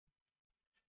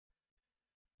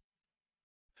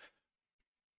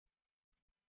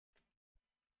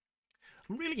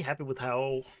I'm really happy with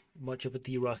how much of a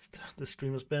derust the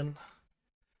stream has been.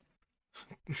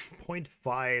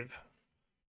 0.5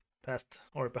 past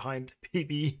or behind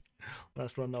PB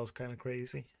last run. That was kind of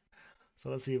crazy. So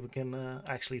let's see if we can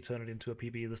actually turn it into a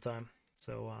PB this time.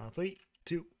 So 3,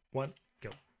 2, 1,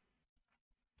 go.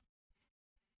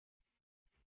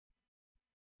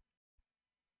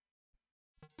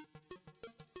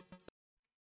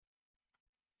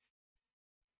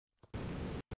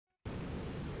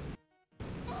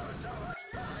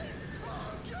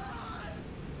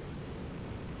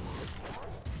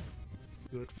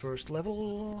 Good first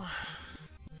level.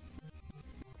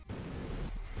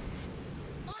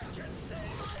 I can see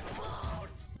my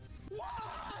bones!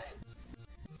 Why?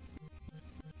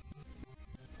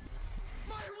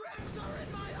 My ribs are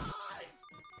in my eyes!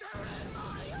 They're in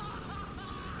my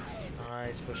eyes!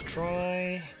 Nice first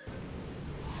try.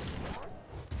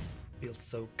 Feels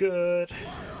so good. Why do I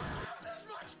have this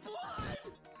much blood?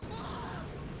 Ah!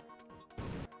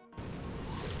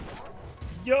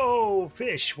 Yo,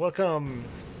 fish, welcome.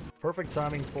 Perfect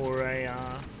timing for a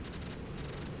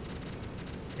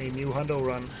new hundo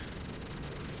run.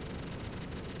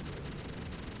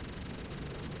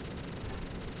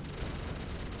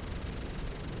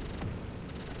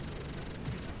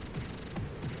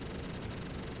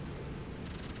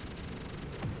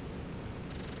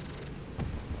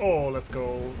 Oh, let's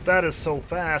go. That is so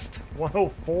fast.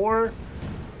 104?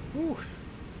 Whew.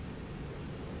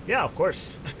 Yeah, of course.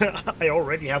 I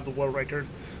already have the world record,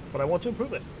 but I want to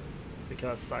improve it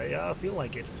because I feel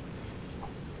like it.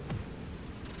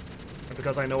 And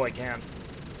because I know I can.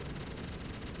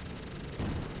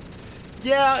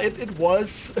 Yeah, it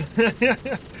was.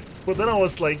 But then I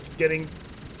was like getting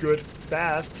good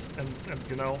fast and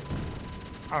you know,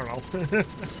 I don't know.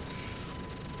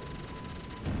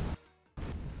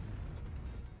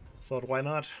 Thought why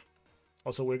not?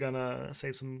 Also, we're gonna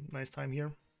save some nice time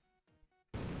here.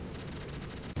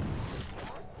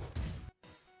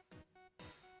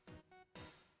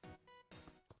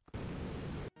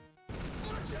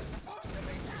 Aren't you supposed to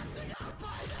be passing out by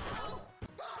now?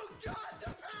 Oh God, the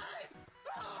pain!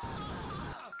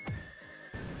 Ah!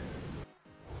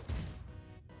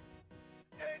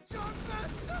 Eat your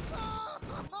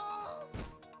vegetables!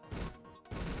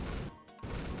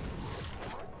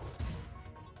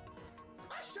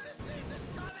 I should have seen this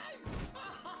coming!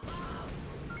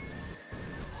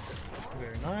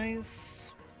 Very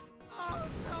nice. Oh,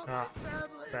 tell Ah, my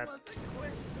family that- it was a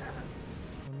quick death.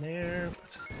 One there.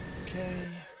 Okay.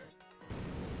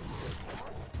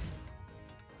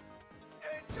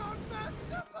 Eat your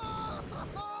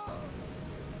vegetables!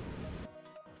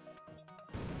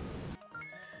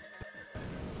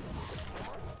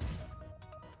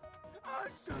 I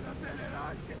should have been an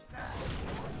architect!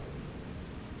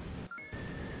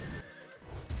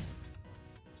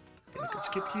 Get a good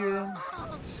skip here.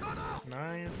 Oh, shut up!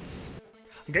 Nice.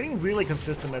 I'm getting really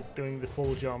consistent at doing the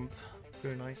full jump.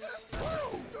 Very nice.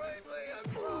 Extremely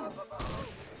improbable!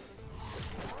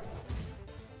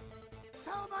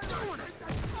 Tell my wife I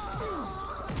said,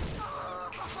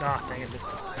 Ah, dang it, this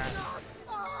path.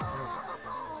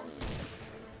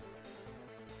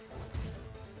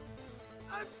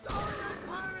 I'm sorry I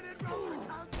pirated roller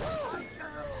coaster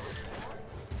tycoon!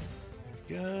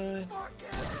 Good.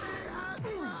 Forgive me,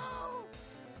 Hasbro!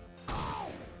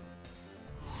 Oh!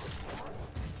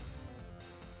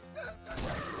 This is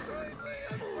extremely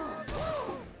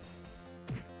improbable!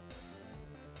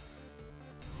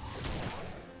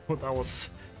 Well, that was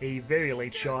a very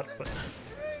late shot, but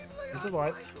Extremely it's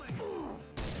alive. unlikely.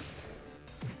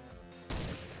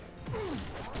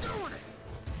 Doing it!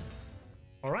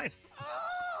 Alright,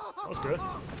 that was good.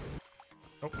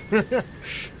 Oh.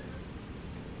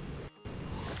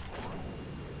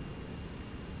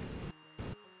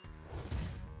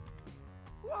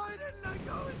 Why didn't I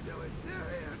go into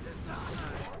interior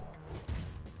design?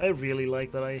 I really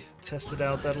like that I tested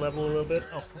out that level a little bit.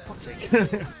 Oh, for fuck's sake.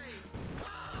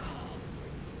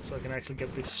 So I can actually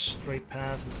get this straight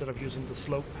path instead of using the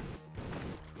slope.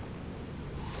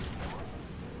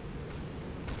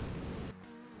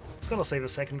 It's gonna save a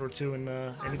second or two in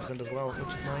any percent as well,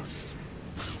 which is nice.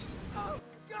 Oh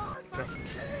God, my That's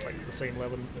like the same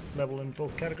level in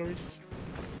both categories.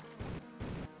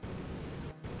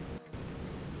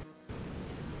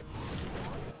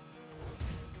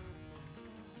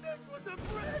 This was a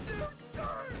brand new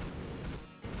shirt!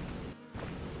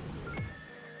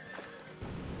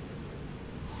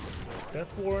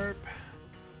 Death Warp.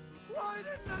 Why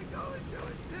didn't I go into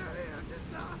interior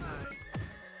design?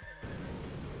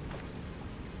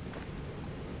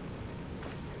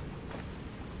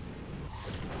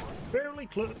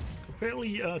 Fairly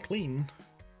clean.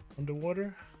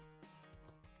 Underwater.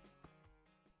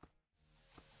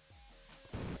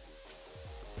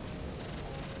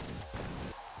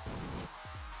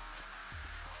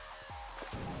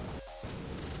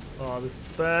 Oh, this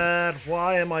is bad.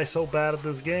 Why am I so bad at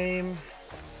this game?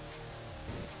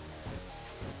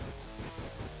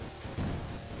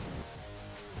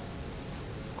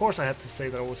 Of course I had to say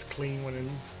that I was clean when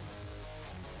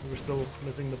we were still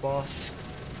missing the boss.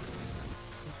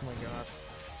 Oh my god.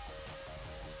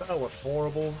 That was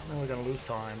horrible. Now we're gonna lose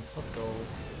time. Let's go.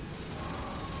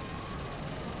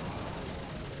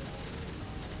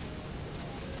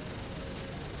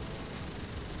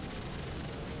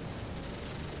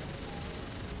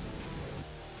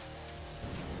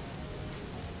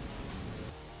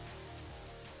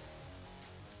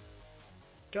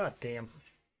 God damn.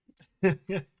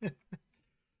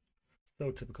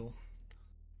 So typical.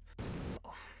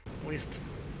 At least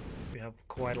we have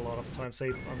quite a lot of time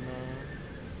saved on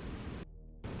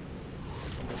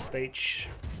this stage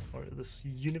or this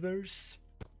universe.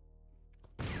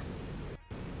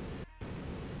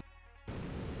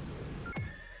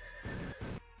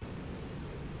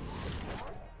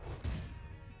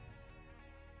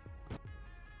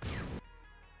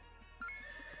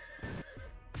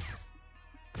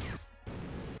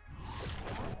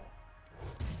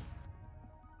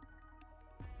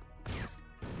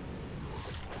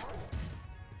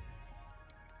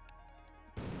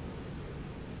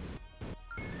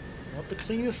 Not the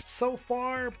cleanest so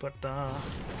far, but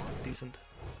decent.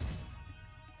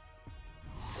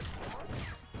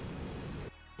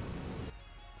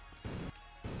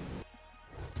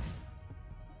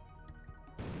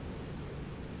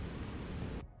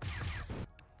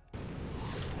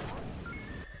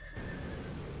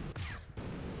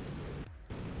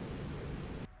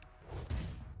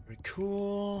 Very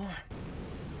cool.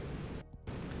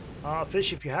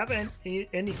 Fish, if you have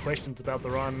any questions about the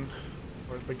run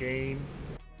or the game,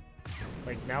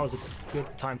 like now is a good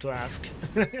time to ask.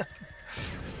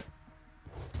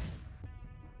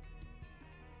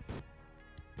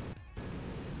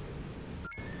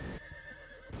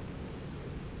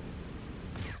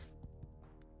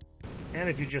 And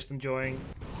if you're just enjoying,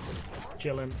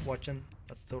 chilling, watching,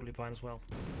 that's totally fine as well.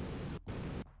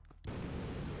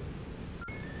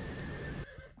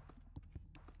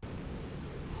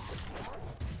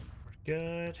 We're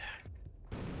good.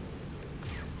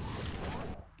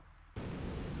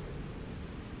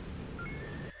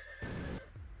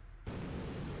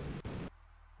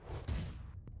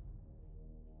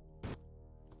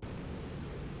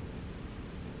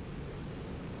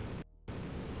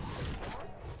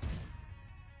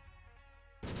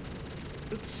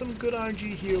 With some good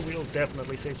RNG here, we'll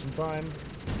definitely save some time.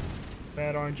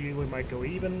 Bad RNG, we might go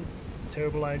even.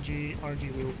 Terrible RNG, we'll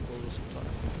lose some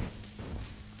time.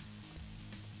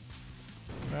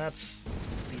 That's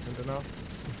decent enough.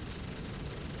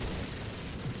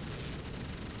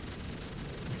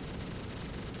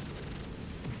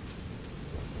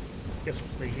 Guess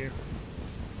we'll stay here.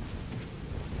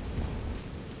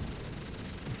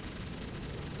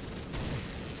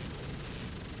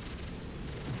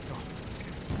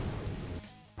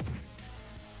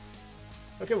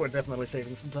 Okay, we're definitely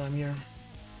saving some time here.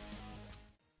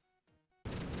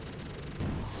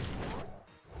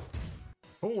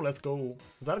 Oh, let's go.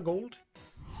 Is that a gold?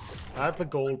 That's a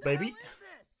gold, baby.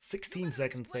 16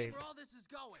 seconds saved.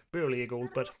 Barely a gold,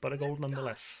 but a gold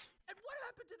nonetheless.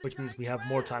 Which means we have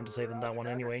more time to save than that one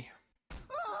anyway.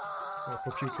 Or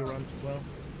for future runs as well.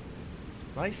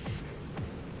 Nice.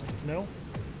 Nice to know.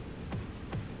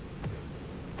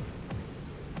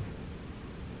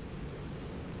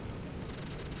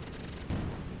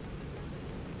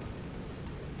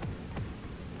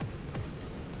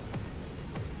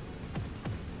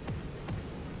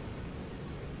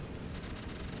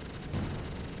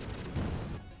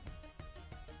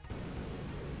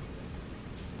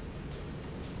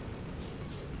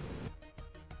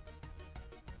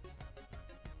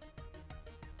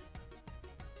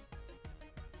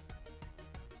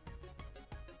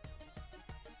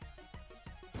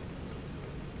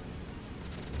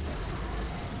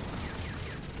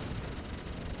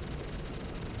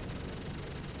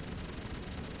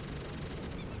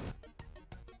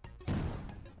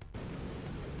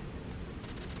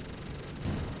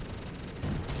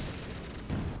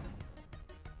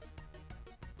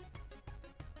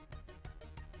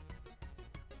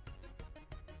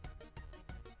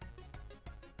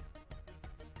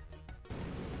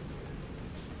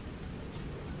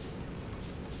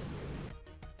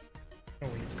 Oh,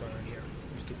 we need to go down here.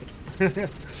 I'm stupid.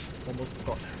 Almost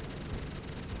forgot.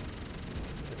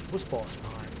 It was boss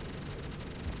time.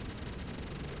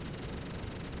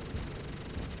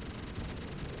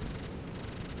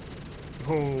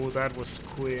 Oh, that was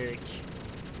quick.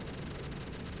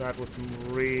 That was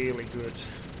really good.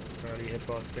 Early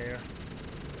hitbox there.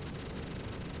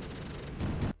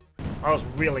 That was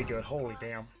really good. Holy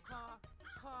damn.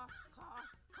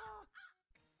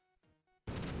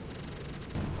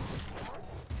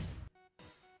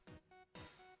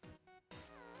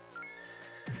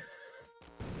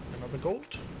 Another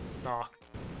gold? Nah,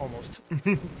 almost.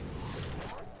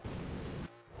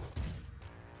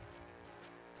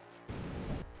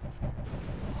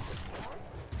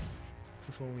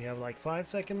 This one we have like 5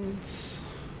 seconds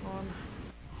on.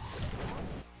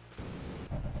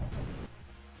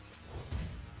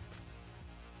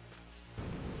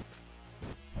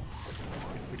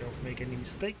 If we don't make any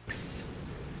mistakes.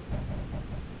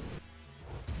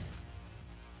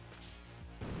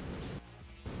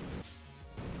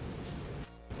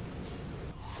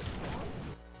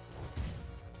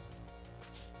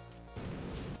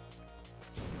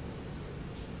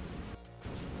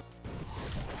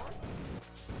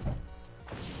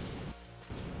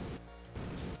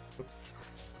 Oops.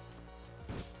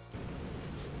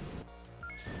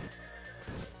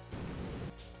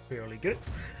 Fairly good.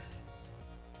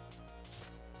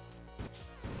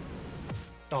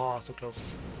 Oh, so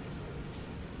close.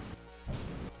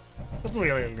 Doesn't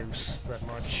really lose that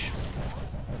much.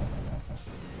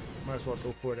 Might as well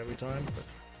go for it every time, but...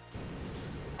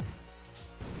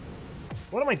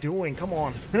 What am I doing? Come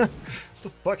on. What the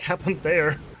fuck happened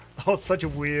there? That was such a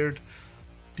weird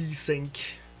desync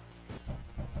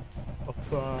of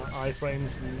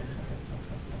iframes and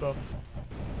stuff.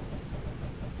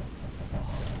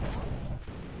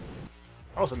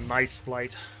 That was a nice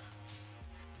flight.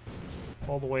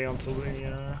 All the way onto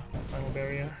the final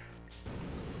barrier.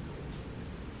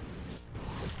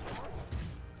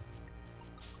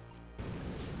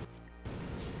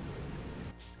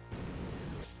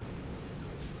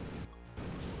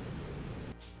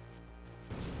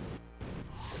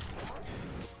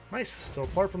 Nice. So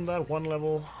apart from that one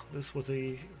level, this was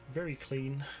a very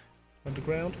clean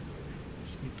underground.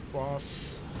 Just need the boss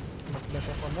to not mess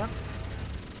up on that.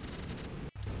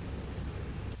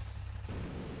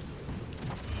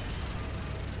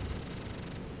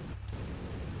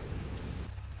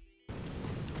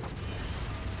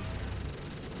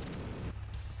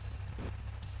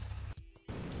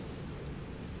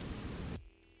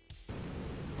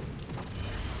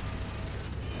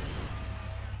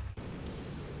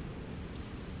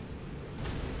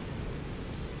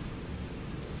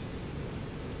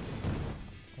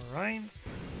 Alright.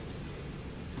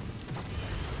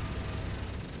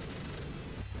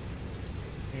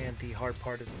 And the hard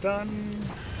part is done.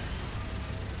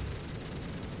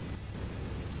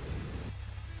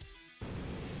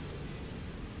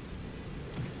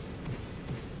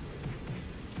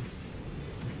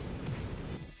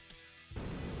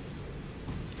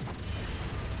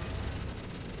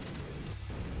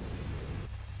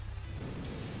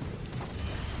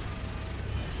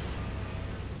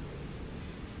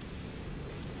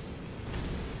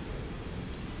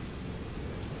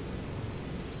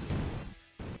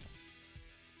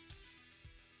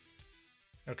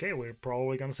 Okay, we're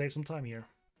probably gonna save some time here.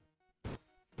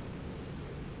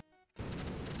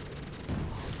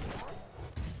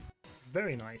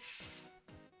 Very nice.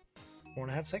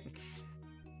 4.5 seconds.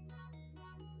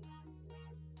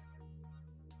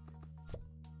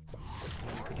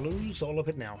 We could lose all of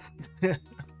it now. Which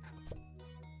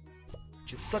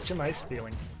is such a nice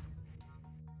feeling.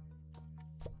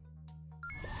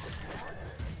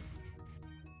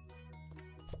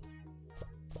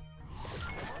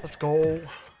 Let's go.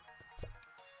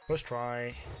 First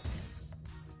try.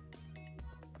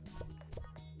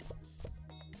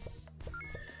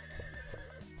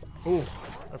 Ooh,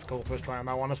 let's go first try on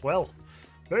that one as well.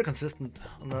 Very consistent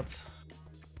on that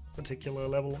particular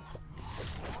level,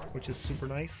 which is super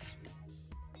nice.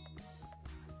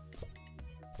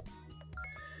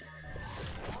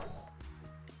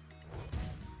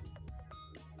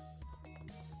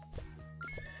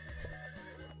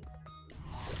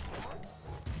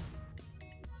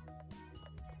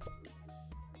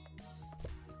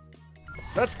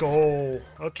 Let's go!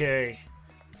 Okay.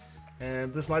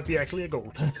 And this might be actually a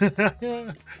gold.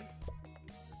 That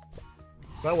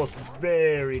was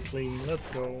very clean. Let's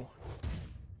go.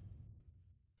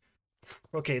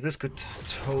 Okay, this could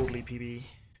totally PB.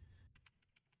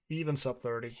 Even sub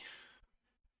 30.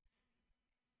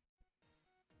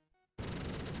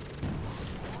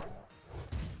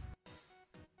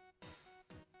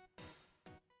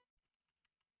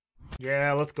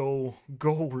 Yeah, let's go.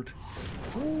 Gold.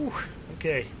 Ooh,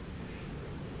 okay.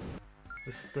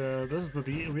 This is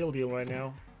the real deal right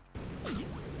now.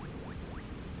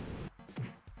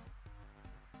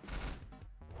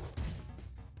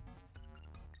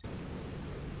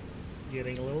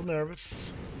 Getting a little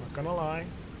nervous, not gonna lie.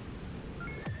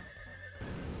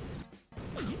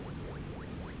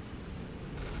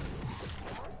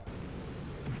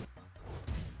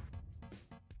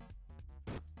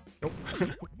 Nope.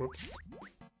 Whoops.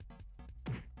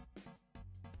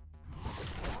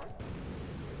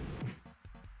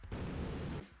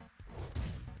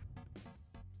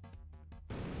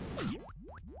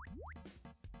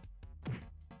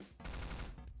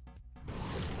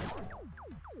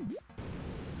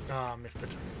 Ah, missed it.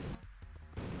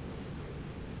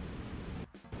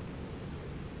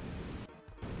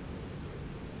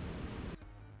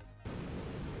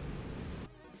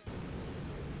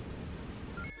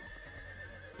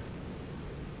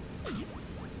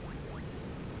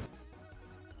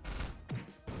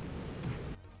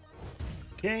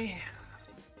 Okay.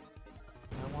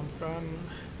 That one's done.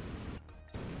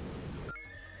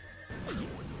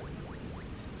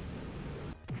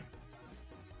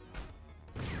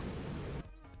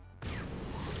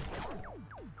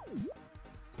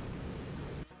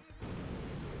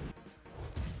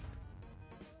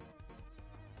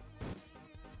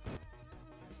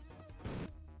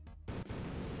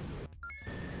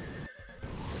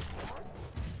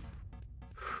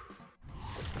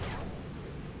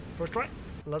 First try.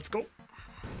 Let's go.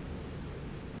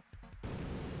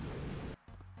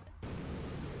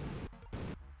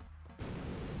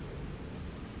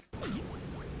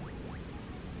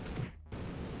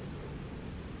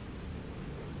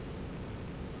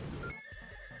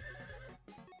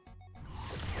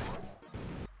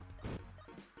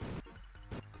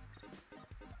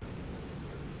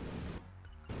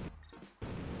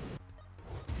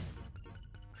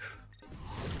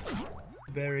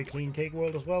 Very clean cake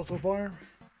world as well so far.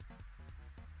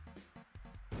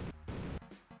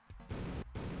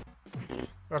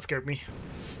 That scared me.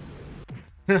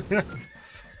 Very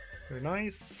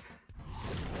nice.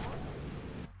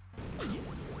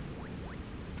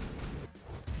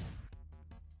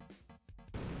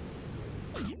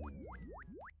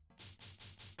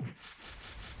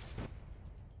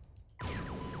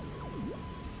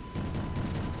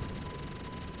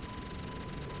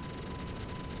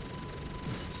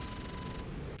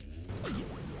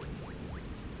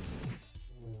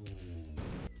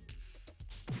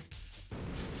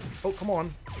 Oh, come on.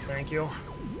 Thank you.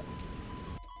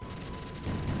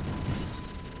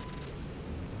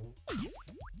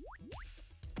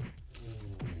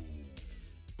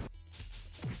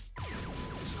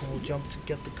 Small jump to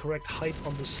get the correct height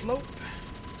on the slope.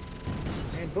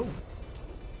 And boom.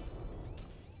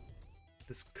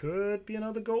 This could be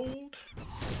another gold.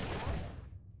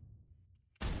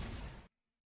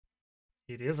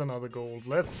 It is another gold.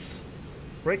 Let's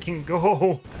freaking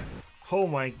go. Oh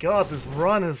my god, this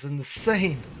run is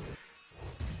insane.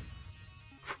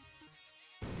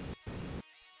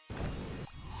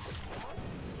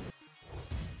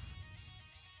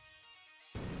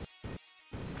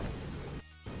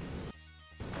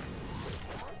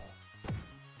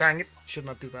 Dang it, should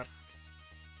not do that.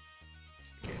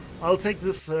 Okay, I'll take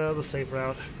this the safe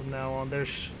route from now on.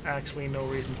 There's actually no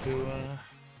reason to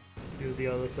do the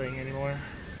other thing anymore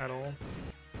at all.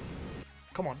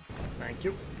 Come on, thank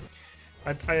you.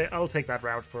 I'll take that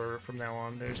route from now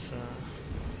on. There's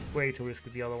way too risky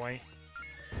the other way.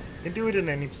 You can do it in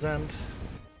any percent,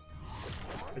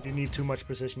 but you need too much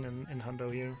precision in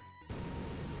Hundo here.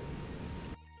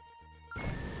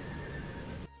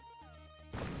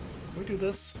 Can we do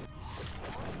this?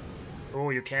 Oh,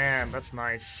 you can. That's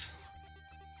nice.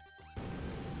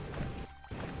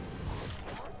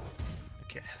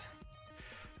 Okay.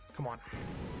 Come on.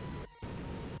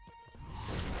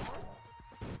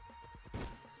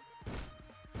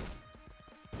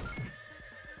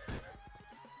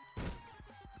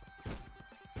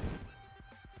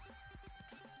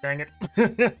 Dang it.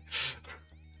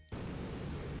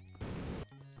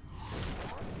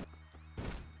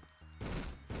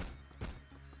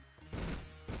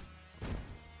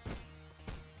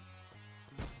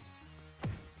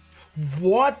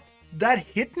 What? That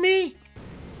hit me?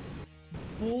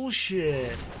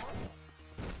 Bullshit.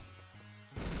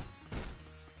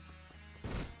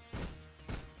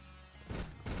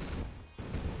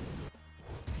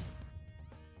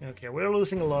 Okay, we're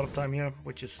losing a lot of time here,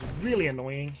 which is really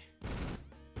annoying.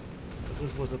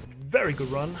 This was a very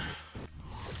good run.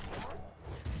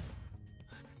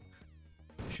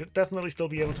 Should definitely still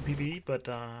be able to PB, but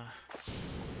well,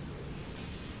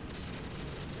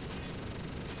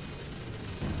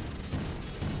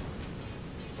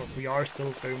 we are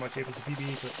still very much able to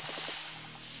PB, but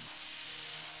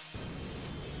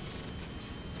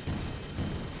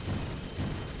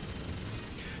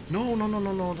No, no, no,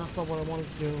 no, no, that's not what I wanted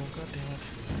to do. God damn it.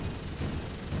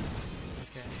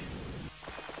 Okay.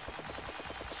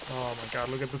 Oh my god,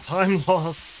 look at the time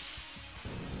loss.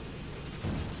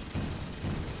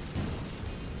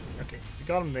 Okay, we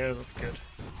got him there, that's good.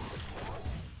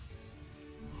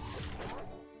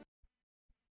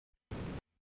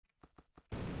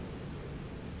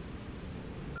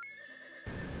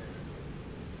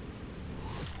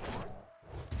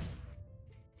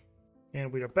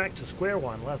 And we are back to square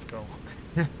one, let's go.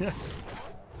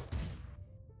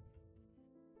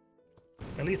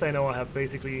 At least I know I have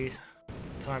basically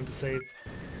time to save.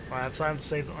 I have time to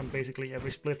save on basically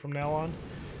every split from now on.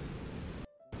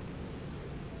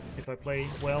 If I play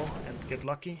well and get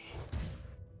lucky.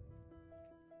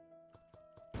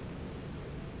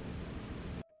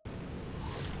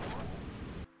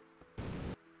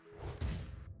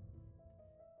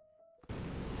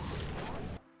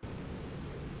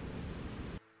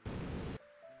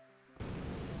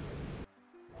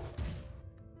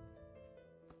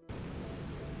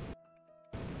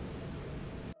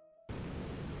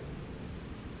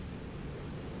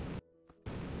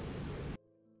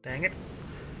 Dang it.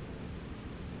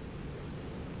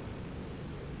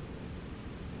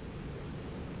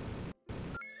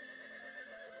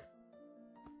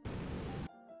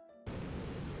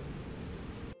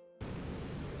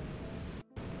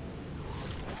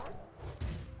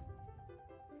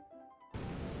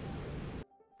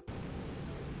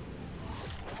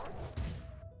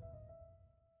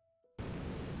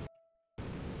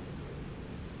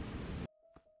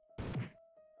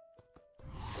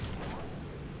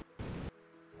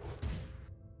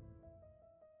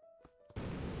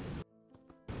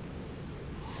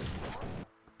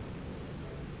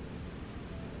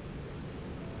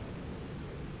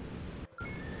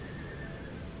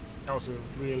 That was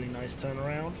a really nice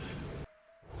turnaround.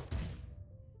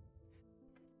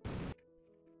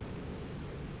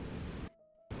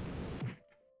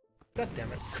 God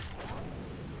damn it.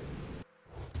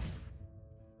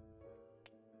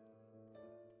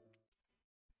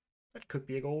 That could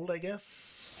be a gold, I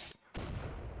guess.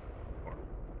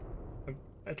 Or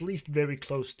at least very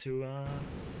close to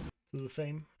the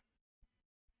same.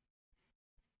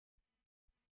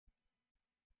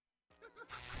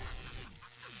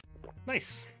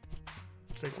 Nice.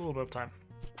 Saved a little bit of time.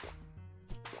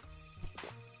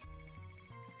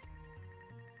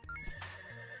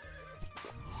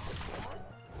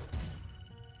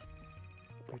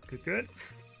 Good, good, good.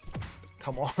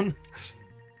 Come on.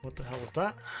 What the hell was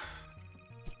that?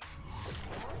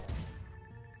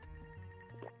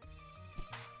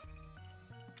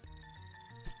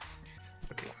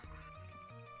 Okay.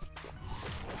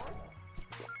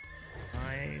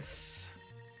 Nice.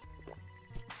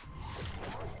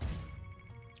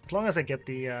 As long as I get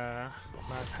the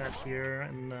last hat here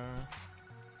in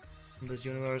this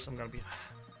universe, I'm gonna be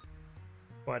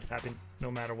quite happy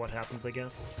no matter what happens, I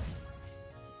guess.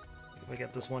 If I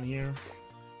get this one here.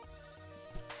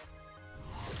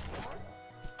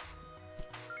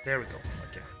 There we go.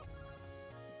 Okay.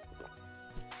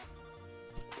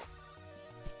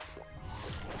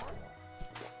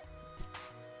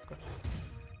 Good.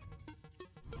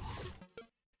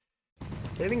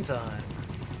 Saving time.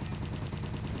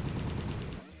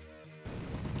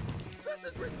 This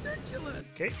is ridiculous!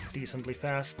 Okay, decently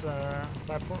fast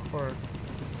platform or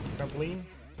trampoline.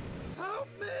 Help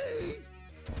me!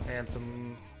 And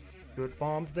some good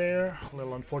bombs there. A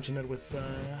little unfortunate with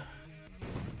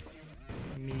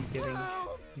me getting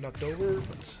knocked over,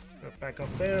 but got back up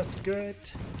there. That's good.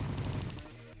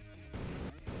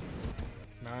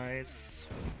 Nice.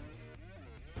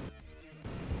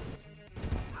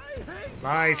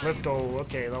 Nice, let's go.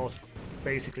 Okay, that was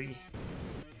basically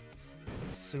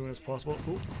as soon as possible.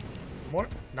 Ooh, more.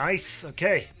 Nice.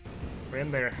 Okay, we're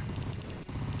in there.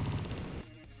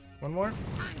 One more.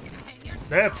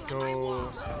 Let's go.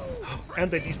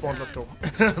 And they despawned. Let's go.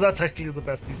 That's actually the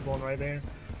best despawn right there.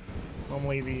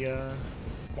 Normally the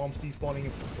bombs despawning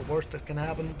is the worst that can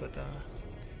happen, but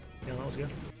yeah, that was good.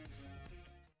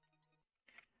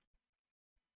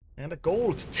 And a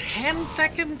gold. 10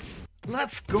 seconds.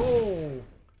 Let's go.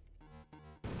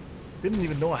 Didn't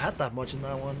even know I had that much in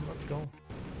that one. Let's go.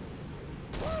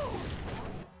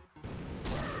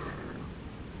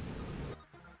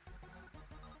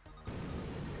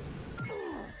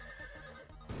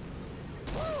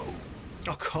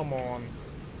 Oh, come on.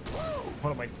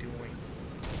 What am I doing?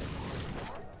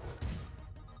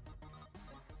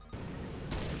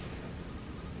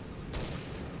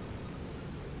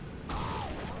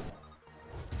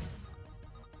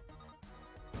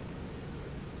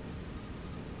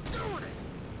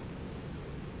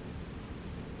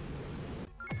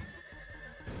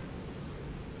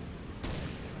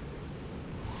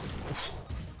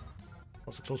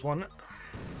 was a close one.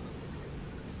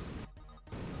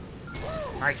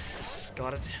 Nice,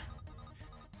 got it.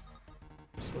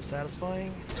 So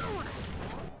satisfying.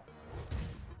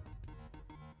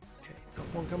 Okay,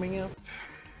 top one coming up.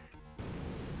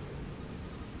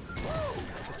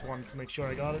 Just wanted to make sure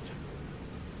I got it.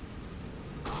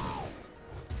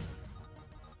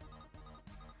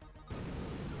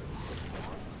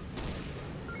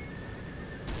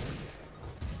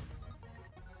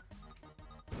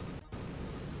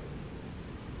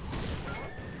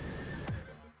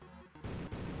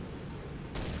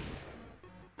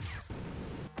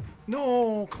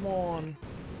 No, come on.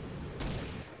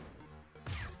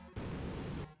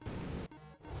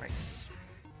 Nice.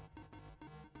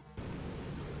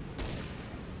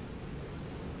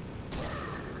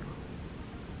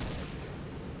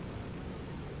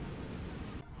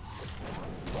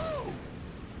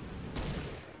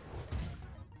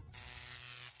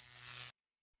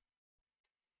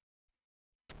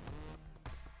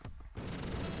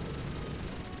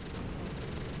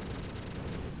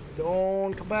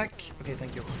 Don't come back. Okay,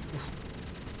 thank you.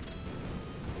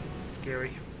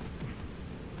 Scary.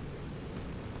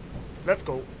 Let's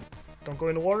go. Don't go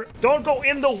in the water. Don't go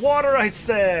in the water, I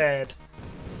said!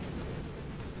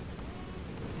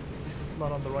 This is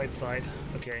not on the right side.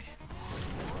 Okay.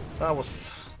 That was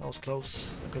close.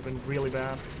 That could have been really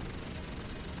bad.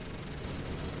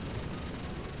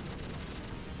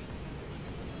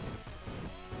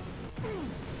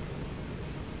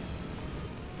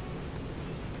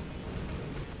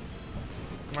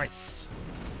 Nice.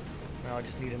 Now I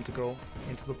just need him to go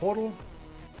into the portal.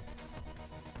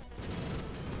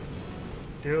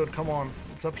 Dude, come on.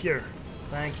 It's up here.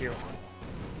 Thank you.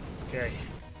 Okay.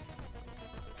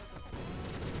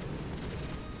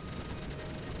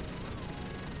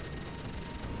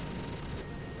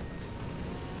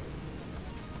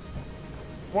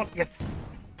 What? Yes.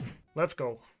 Let's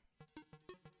go.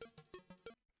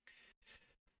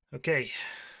 Okay.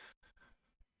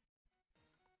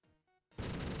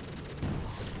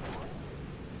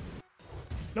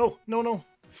 No, no, no.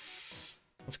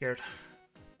 I'm scared.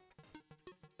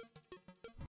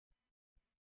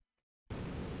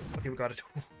 Okay, we got it.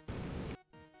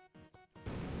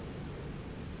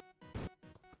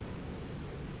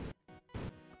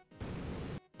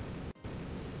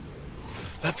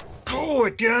 Let's go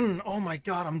again! Oh my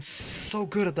god, I'm so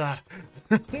good at that.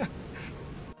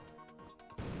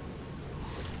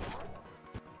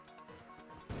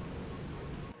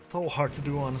 So hard to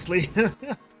do, honestly.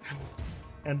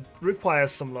 And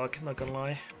requires some luck, not gonna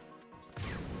lie.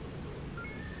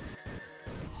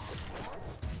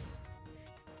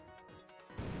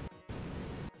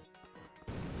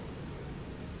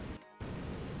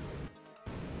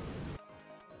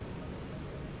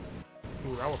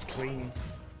 Ooh, that was clean.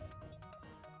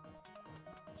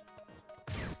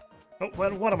 Oh,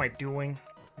 well, what am I doing?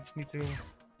 I just need to...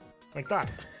 like that.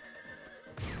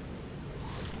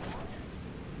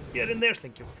 Get in there,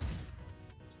 thank you.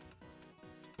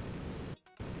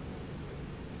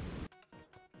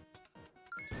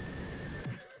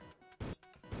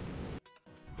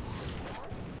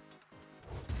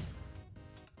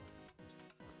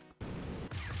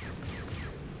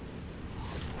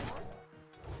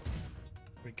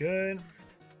 We're good.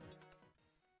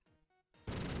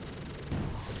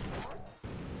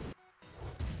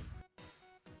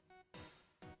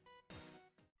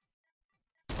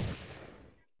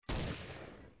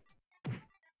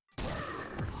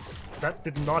 That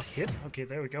did not hit? Okay,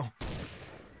 there we go.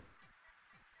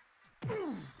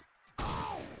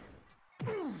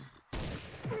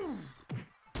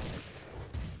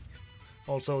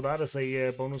 Also, that is a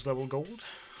bonus level gold,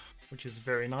 which is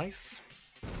very nice.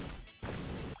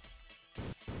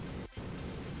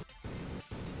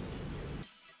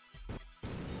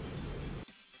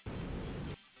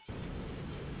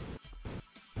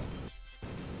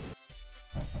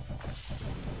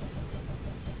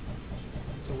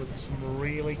 So with some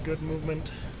really good movement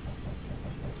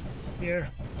here,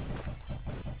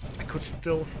 I could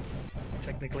still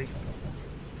technically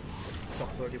sub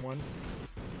 31.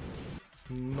 It's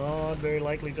not very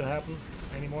likely to happen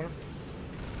anymore,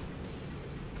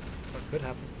 but could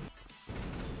happen.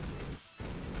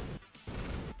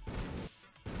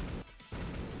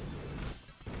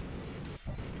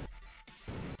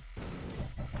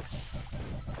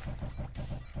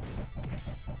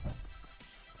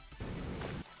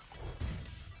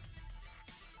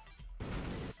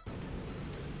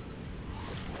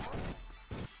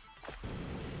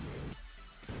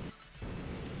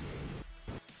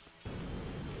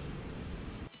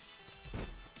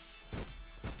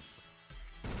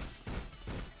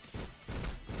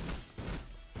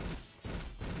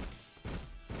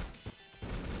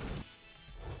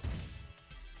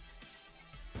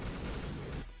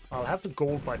 I'll have to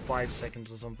gold by 5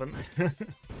 seconds or something.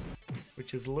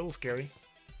 Which is a little scary.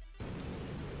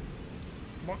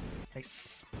 Come on.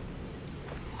 Nice.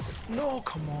 No,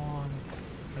 come on.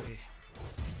 Okay.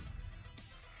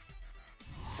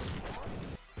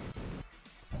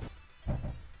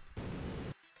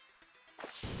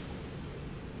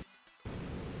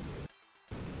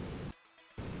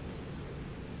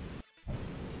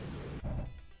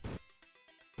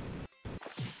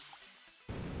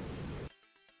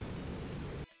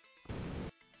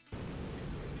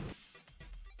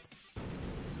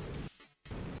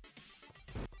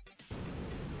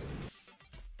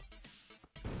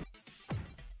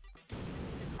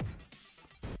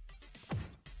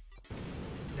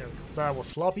 Yeah, that was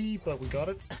sloppy, but we got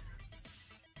it.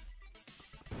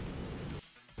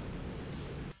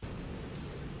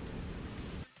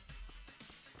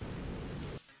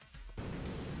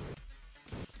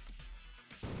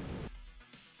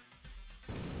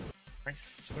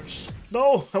 Nice first.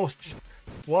 No! I was.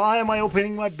 Why am I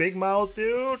opening my big mouth,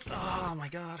 dude? Oh my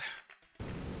god.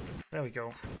 There we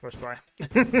go. First try.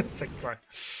 Second try.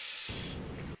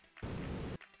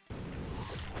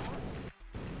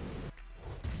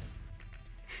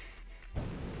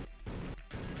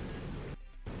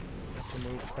 Have to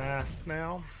move fast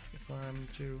now if I'm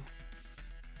to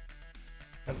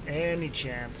have any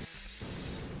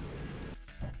chance.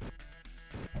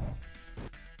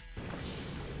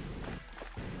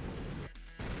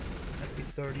 That'd be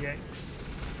 30x.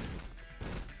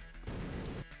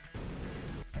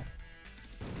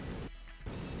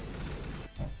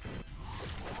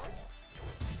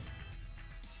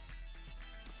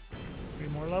 Three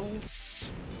more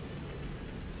levels.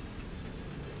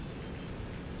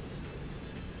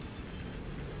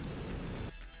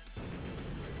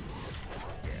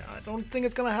 Yeah, I don't think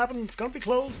it's gonna happen. It's gonna be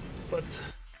close, but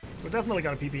we're definitely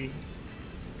gonna PB.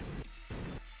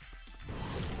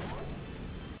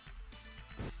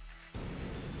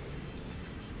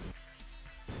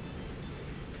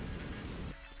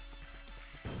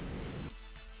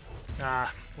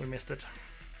 Ah, we missed it.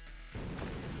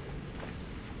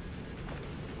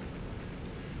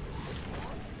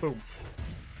 Boom.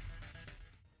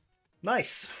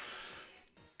 Nice.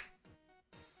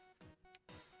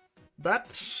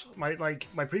 That's my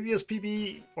previous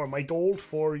PB or my gold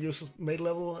for use made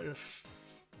level is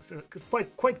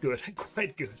quite good,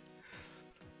 quite good.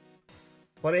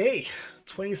 But hey,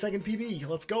 20-second PB,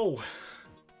 let's go.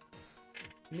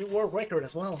 New world record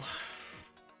as well.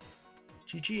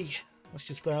 GG. Let's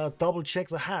just double check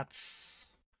the hats.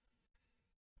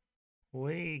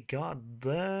 We got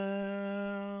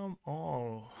them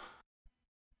all.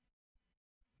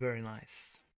 Very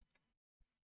nice.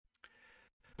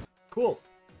 Cool.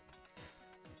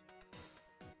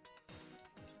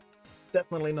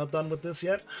 Definitely not done with this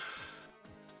yet.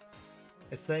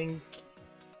 I think.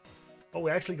 Oh,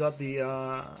 we actually got the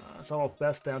sum of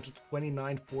best down to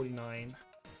 29.49.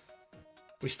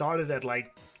 We started at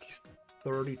like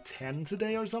 30.10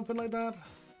 today or something like that.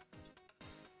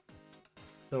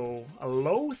 So a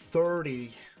low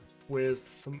 30 with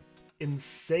some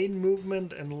insane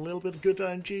movement and a little bit of good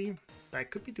RNG.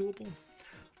 That could be doable.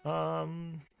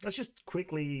 Let's just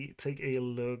quickly take a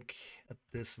look at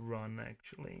this run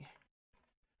actually.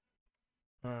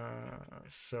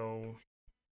 So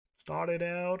started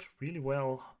out really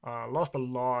well. Lost a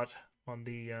lot on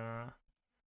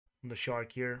the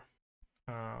shark here.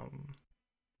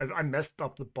 I messed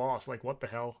up the boss. Like what the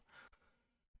hell?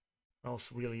 That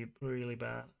was really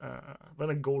bad. Then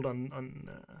a gold on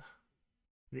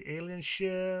the alien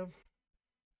ship.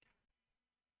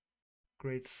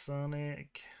 Great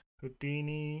Sonic.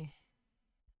 Houdini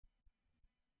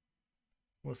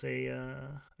was a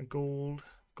gold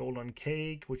on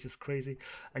cake, which is crazy.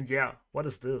 And yeah, what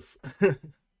is this? What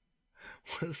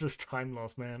is this time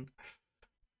loss, man?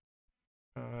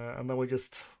 And then we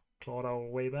just clawed our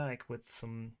way back with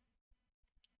some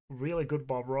really good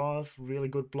Bob Ross, really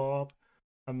good blob,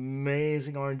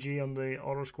 amazing RNG on the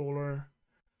auto scroller.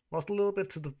 Lost a little bit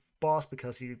to the boss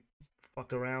because he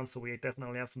fucked around, so we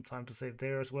definitely have some time to save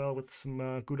there as well with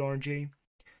some good RNG.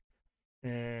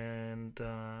 And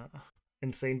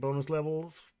insane bonus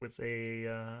levels with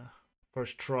a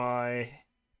first try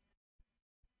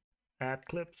ad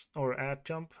clips or ad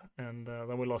jump, and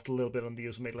then we lost a little bit on the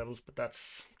user made levels, but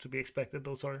that's to be expected.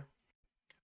 Those are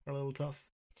a little tough.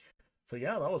 So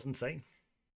yeah, that was insane.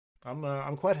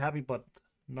 I'm quite happy, but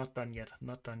not done yet.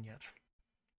 Not done yet.